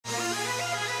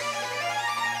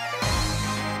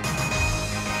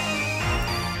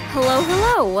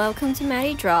Hello, welcome to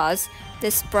Maddie Draws.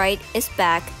 This sprite is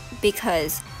back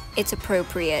because it's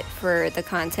appropriate for the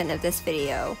content of this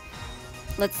video.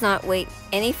 Let's not wait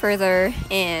any further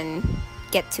and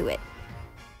get to it.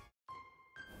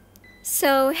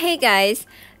 So, hey guys,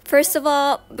 first of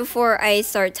all, before I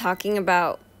start talking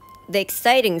about the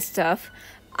exciting stuff,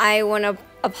 I want to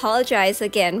apologize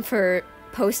again for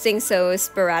posting so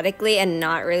sporadically and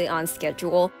not really on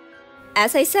schedule.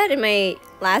 As I said in my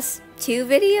last 2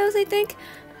 videos, I think,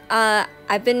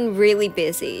 I've been really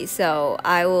busy, so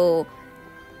I will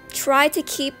try to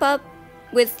keep up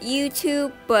with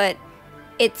YouTube, but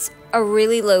it's a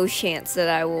really low chance that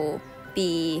I will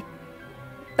be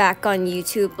back on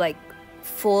YouTube, like,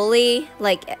 fully,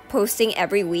 like, posting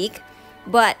every week.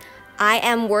 But I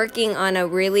am working on a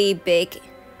really big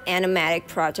animatic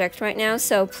project right now,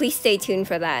 so please stay tuned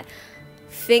for that.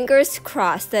 Fingers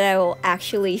crossed that I will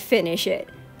actually finish it,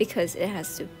 because it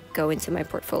has to go into my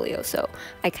portfolio, so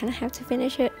I kind of have to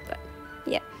finish it, but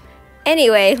yeah.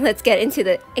 Anyway, let's get into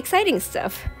the exciting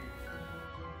stuff.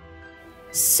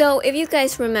 So if you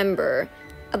guys remember,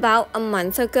 about a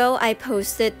month ago I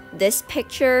posted this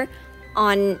picture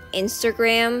on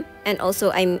Instagram, and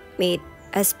also I made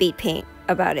a speed paint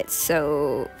about it,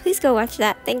 so please go watch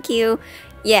that. Thank you.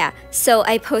 Yeah, so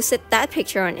I posted that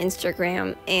picture on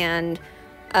Instagram, and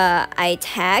I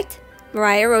tagged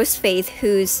Mariah Rose Faith,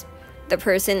 who's the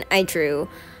person I drew.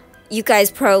 You guys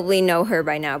probably know her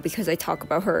by now because I talk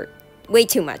about her way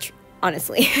too much,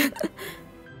 honestly.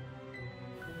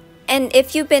 And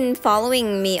if you've been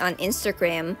following me on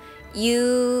Instagram,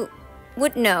 you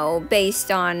would know, based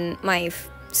on my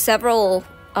several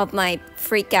of my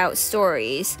freak out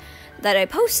stories that I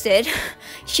posted,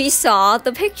 she saw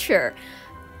the picture.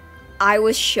 I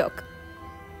was shook.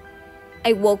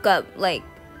 I woke up like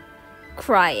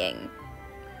crying.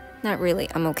 Not really,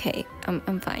 I'm okay.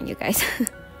 I'm fine, you guys.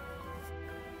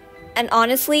 And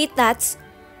honestly, that's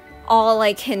all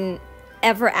I can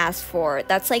ever ask for.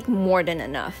 That's like more than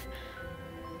enough.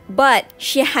 But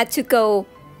she had to go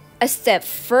a step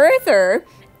further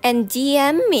and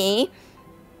DM me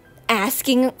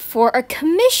asking for a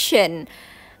commission.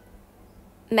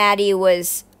 Maddie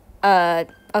was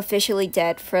officially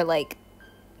dead for like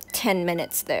 10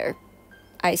 minutes there,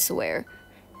 I swear.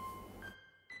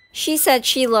 She said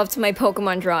she loved my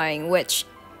Pokemon drawing, which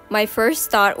my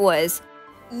first thought was,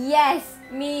 yes,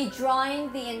 me drawing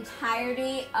the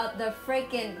entirety of the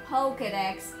freaking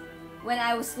Pokédex when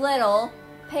I was little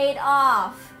paid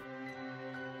off.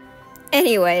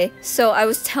 Anyway, so I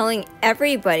was telling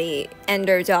everybody and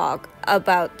their dog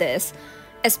about this,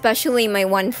 especially my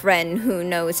one friend who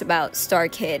knows about Star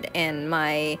Kid and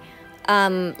my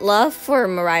love for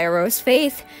Mariah Rose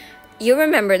Faith. You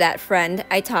remember that friend.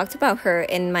 I talked about her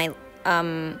in my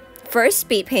first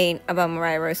speed paint about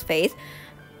Mariah Rose Faith.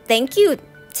 Thank you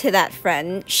to that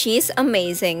friend. She's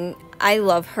amazing. I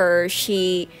love her.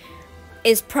 She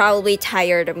is probably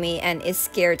tired of me and is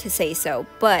scared to say so,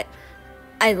 but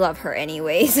I love her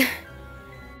anyways.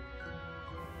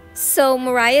 So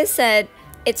Mariah said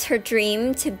it's her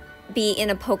dream to be in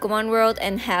a Pokemon world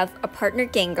and have a partner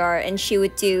Gengar, and she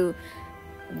would do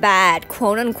bad,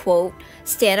 quote-unquote,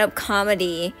 stand-up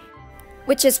comedy,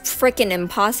 which is freaking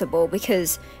impossible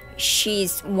because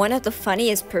she's one of the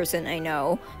funniest person I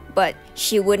know, but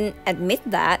she wouldn't admit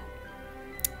that.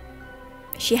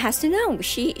 She has to know.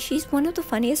 She's one of the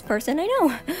funniest person I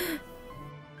know.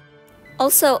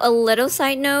 Also, a little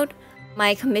side note,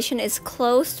 my commission is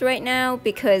closed right now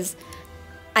because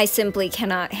I simply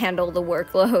cannot handle the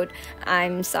workload.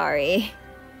 I'm sorry.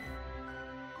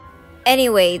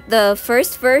 Anyway, the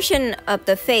first version of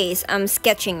the face I'm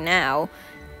sketching now,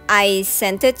 I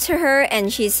sent it to her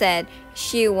and she said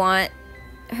she want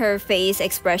her face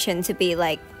expression to be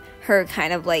like her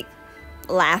kind of like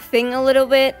laughing a little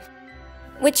bit,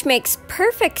 which makes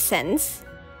perfect sense.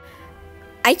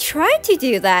 I tried to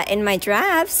do that in my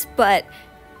drafts, but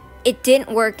it didn't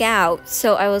work out,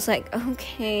 so I was like,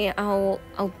 okay, I'll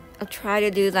try to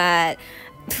do that.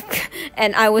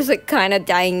 And I was like kind of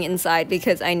dying inside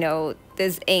because I know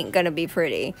this ain't gonna be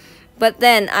pretty. But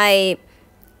then I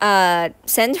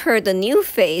sent her the new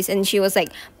face and she was like,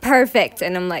 perfect.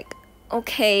 And I'm like,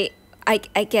 okay, I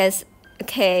guess,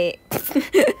 okay.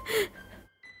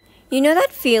 You know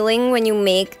that feeling when you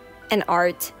make an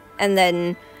art and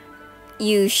then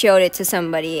you showed it to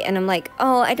somebody and I'm like,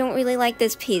 oh, I don't really like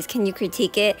this piece, can you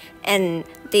critique it? And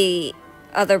the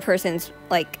other person's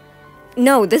like,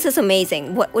 no, this is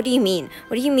amazing. What do you mean?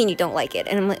 What do you mean you don't like it?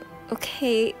 And I'm like,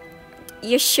 okay,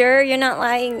 you sure you're not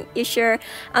lying? You sure?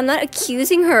 I'm not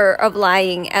accusing her of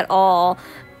lying at all.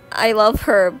 I love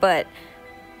her, but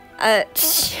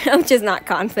I'm just not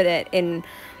confident in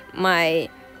my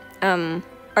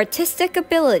artistic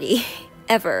ability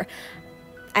ever.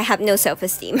 I have no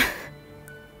self-esteem.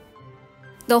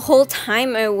 The whole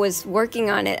time I was working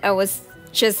on it, I was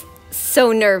just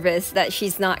so nervous that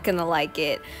she's not gonna like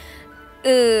it.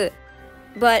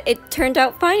 But it turned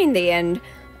out fine in the end.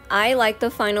 I liked the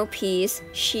final piece.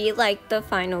 She liked the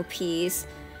final piece.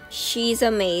 She's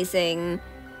amazing.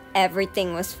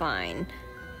 Everything was fine.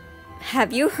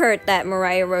 Have you heard that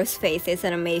Mariah Rose Faith is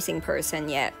an amazing person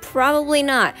yet? Probably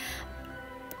not.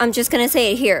 I'm just gonna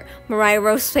say it here. Mariah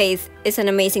Rose Faith is an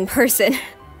amazing person.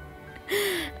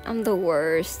 I'm the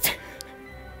worst.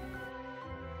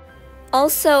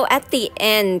 Also, at the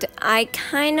end, I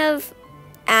kind of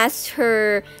asked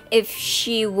her if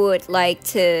she would like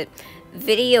to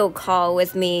video call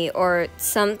with me or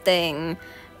something,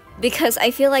 because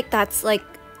I feel like that's like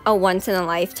a once in a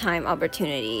lifetime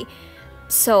opportunity.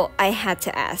 So I had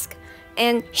to ask.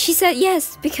 And she said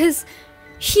yes, because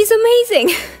she's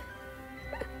amazing.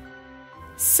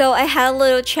 So I had a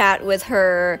little chat with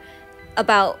her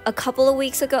about a couple of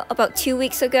weeks ago, about 2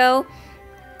 weeks ago.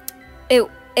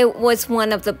 It was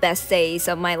one of the best days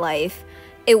of my life.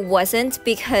 It wasn't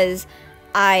because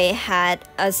I had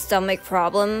a stomach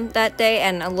problem that day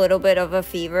and a little bit of a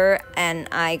fever, and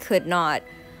I could not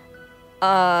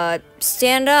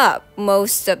stand up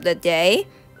most of the day,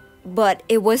 but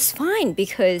it was fine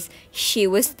because she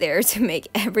was there to make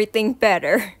everything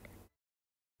better.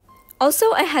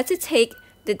 Also, I had to take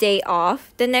the day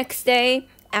off the next day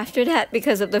after that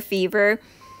because of the fever,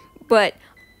 but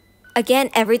again,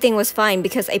 everything was fine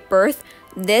because I birthed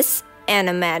this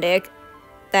animatic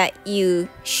that you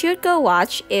should go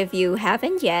watch if you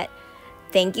haven't yet.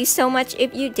 Thank you so much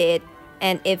if you did,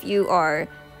 and if you are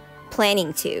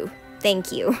planning to,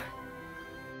 thank you.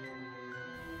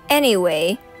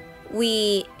 Anyway,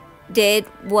 we did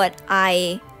what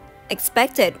I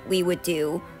expected we would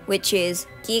do, which is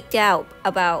geeked out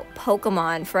about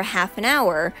Pokemon for half an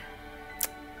hour,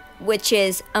 which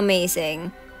is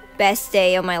amazing. Best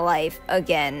day of my life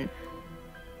again.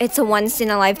 It's a once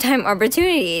in a lifetime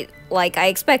opportunity, like I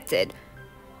expected.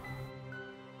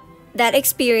 That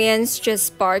experience just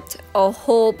sparked a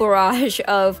whole barrage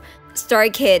of Star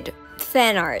Kid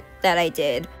fan art that I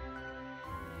did.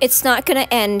 It's not gonna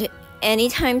end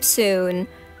anytime soon.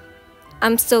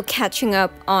 I'm still catching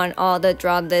up on all the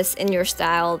Draw This in Your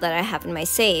Style that I have in my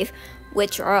save,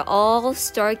 which are all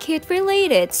Star Kid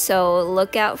related, so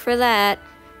look out for that.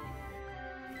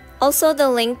 Also, the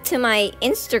link to my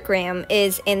Instagram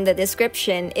is in the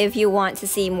description. If you want to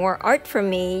see more art from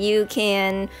me, you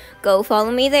can go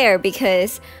follow me there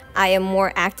because I am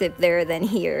more active there than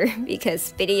here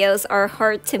because videos are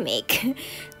hard to make.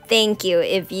 Thank you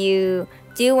if you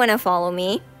do want to follow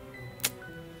me.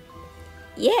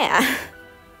 Yeah.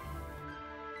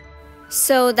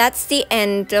 So that's the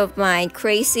end of my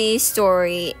crazy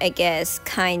story, I guess,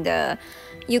 kinda.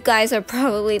 You guys are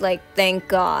probably like, thank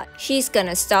God, she's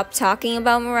gonna stop talking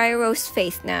about Mariah Rose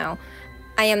Faith now.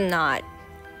 I am not.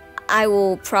 I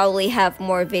will probably have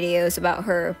more videos about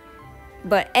her.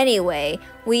 But anyway,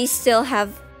 we still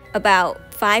have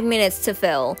about 5 minutes to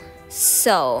fill.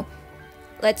 So,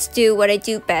 let's do what I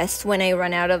do best when I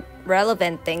run out of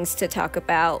relevant things to talk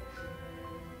about.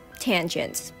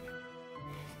 Tangents.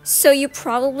 So you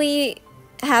probably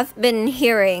have been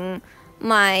hearing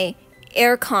my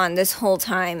aircon this whole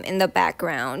time in the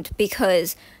background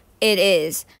because it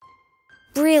is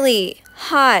really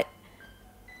hot.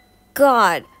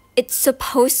 God, it's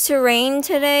supposed to rain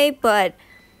today, but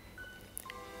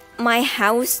my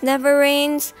house never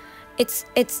rains. It's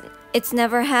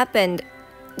never happened.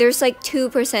 There's like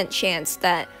 2% chance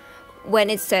that when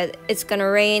it said it's gonna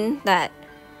rain, that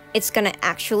it's gonna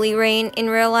actually rain in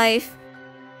real life.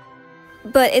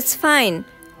 But it's fine.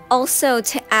 Also,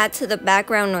 to add to the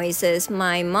background noises,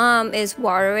 my mom is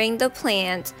watering the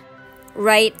plant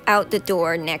right out the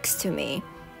door next to me.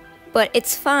 But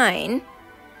it's fine.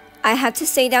 I have to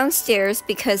stay downstairs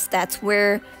because that's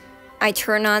where I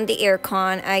turn on the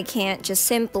aircon. I can't just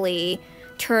simply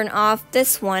turn off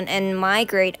this one and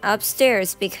migrate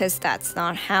upstairs because that's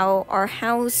not how our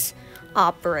house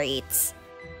operates.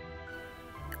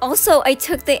 Also, I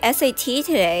took the SAT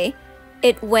today.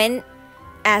 It went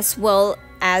as well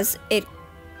as it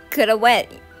could have went.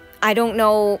 I don't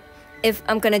know if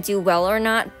I'm gonna do well or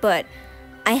not, but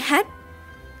I had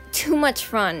too much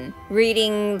fun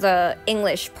reading the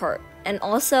English part. And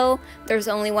also, there's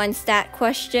only one stat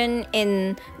question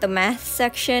in the math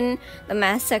section. The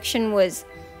math section was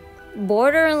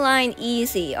borderline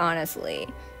easy, honestly.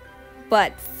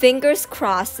 But fingers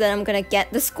crossed that I'm gonna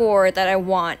get the score that I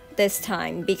want this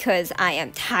time because I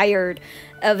am tired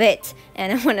of it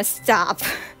and I wanna stop.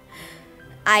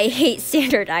 I hate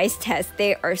standardized tests,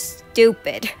 they are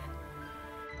stupid.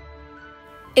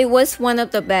 It was one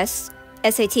of the best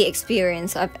SAT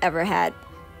experience I've ever had.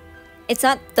 It's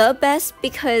not the best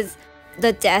because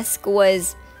the desk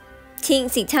was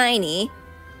teensy tiny.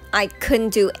 I couldn't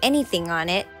do anything on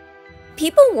it.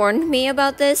 People warned me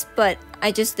about this, but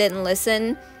I just didn't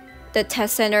listen. The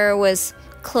test center was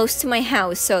close to my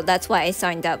house, so that's why I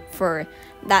signed up for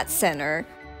that center.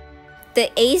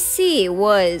 The AC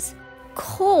was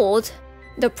cold.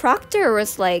 The proctor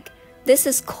was like, "This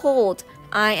is cold.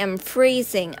 I am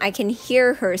freezing." I can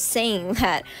hear her saying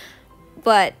that,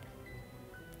 but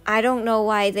I don't know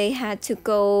why they had to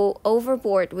go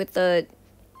overboard with the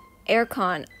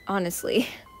aircon, honestly.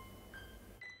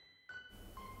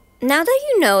 Now that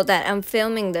you know that I'm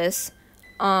filming this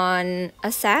on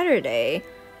a Saturday,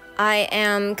 I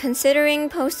am considering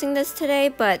posting this today,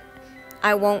 but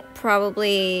I won't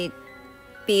probably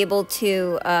be able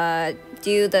to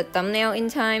do the thumbnail in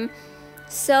time.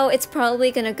 So it's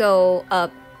probably gonna go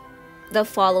up the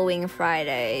following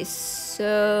Friday.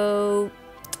 So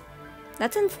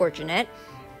that's unfortunate.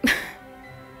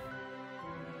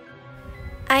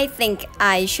 I think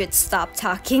I should stop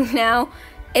talking now.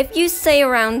 If you stay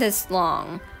around this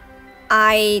long,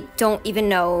 I don't even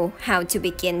know how to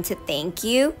begin to thank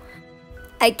you.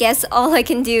 I guess all I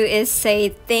can do is say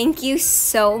thank you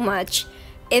so much.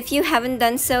 If you haven't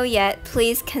done so yet,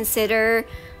 please consider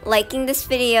liking this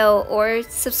video or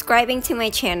subscribing to my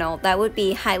channel. That would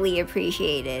be highly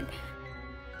appreciated.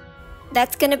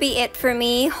 That's gonna be it for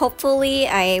me. Hopefully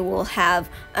I will have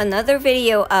another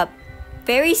video up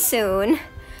very soon.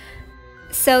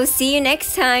 So see you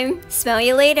next time. Smell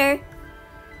you later.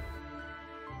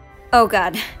 Oh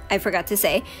god, I forgot to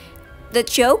say. The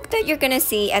joke that you're gonna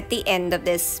see at the end of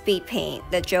this speed paint,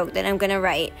 the joke that I'm gonna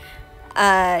write,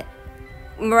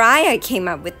 Mariah came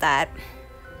up with that.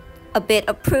 A bit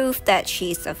of proof that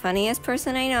she's the funniest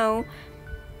person I know.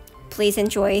 Please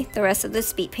enjoy the rest of the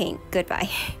speed paint. Goodbye.